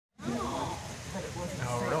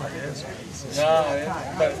Oh, really? It is. No,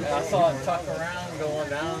 but I saw it tuck around going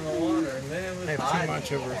down in the water, and then it was They have too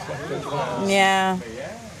much of reflective glass. Yeah. But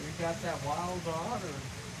yeah, we got that wild otter.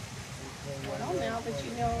 Well, now that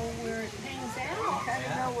you know where it hangs out, you kind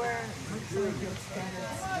of know where it's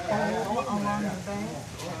along the bank.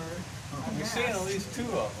 We've seen at least 2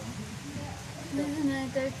 of them. Isn't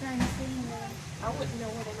it their time seeing that? I wouldn't know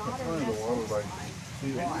what an otter Probably the water like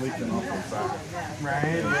leaking off the back.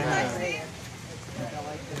 Right?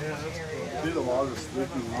 See the water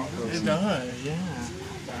leaking off the It does, yeah.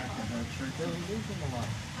 back of that tree.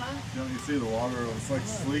 You know, you see the water, it's like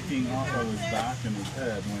leaking off of his back and his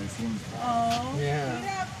head when he swims. Oh.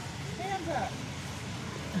 Yeah.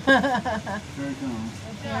 Here he comes.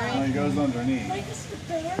 Oh, he goes underneath.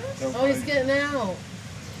 Oh, he's getting out.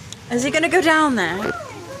 Is he gonna go down there? He's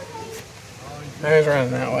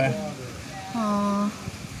running that way. Oh,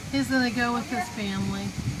 he's gonna go with his family.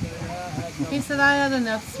 He said, I had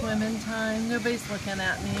enough swimming time. Nobody's looking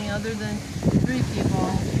at me other than 3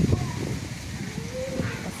 people.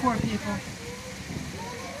 Or 4 people.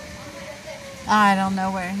 I don't know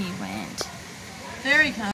where he went. There he comes.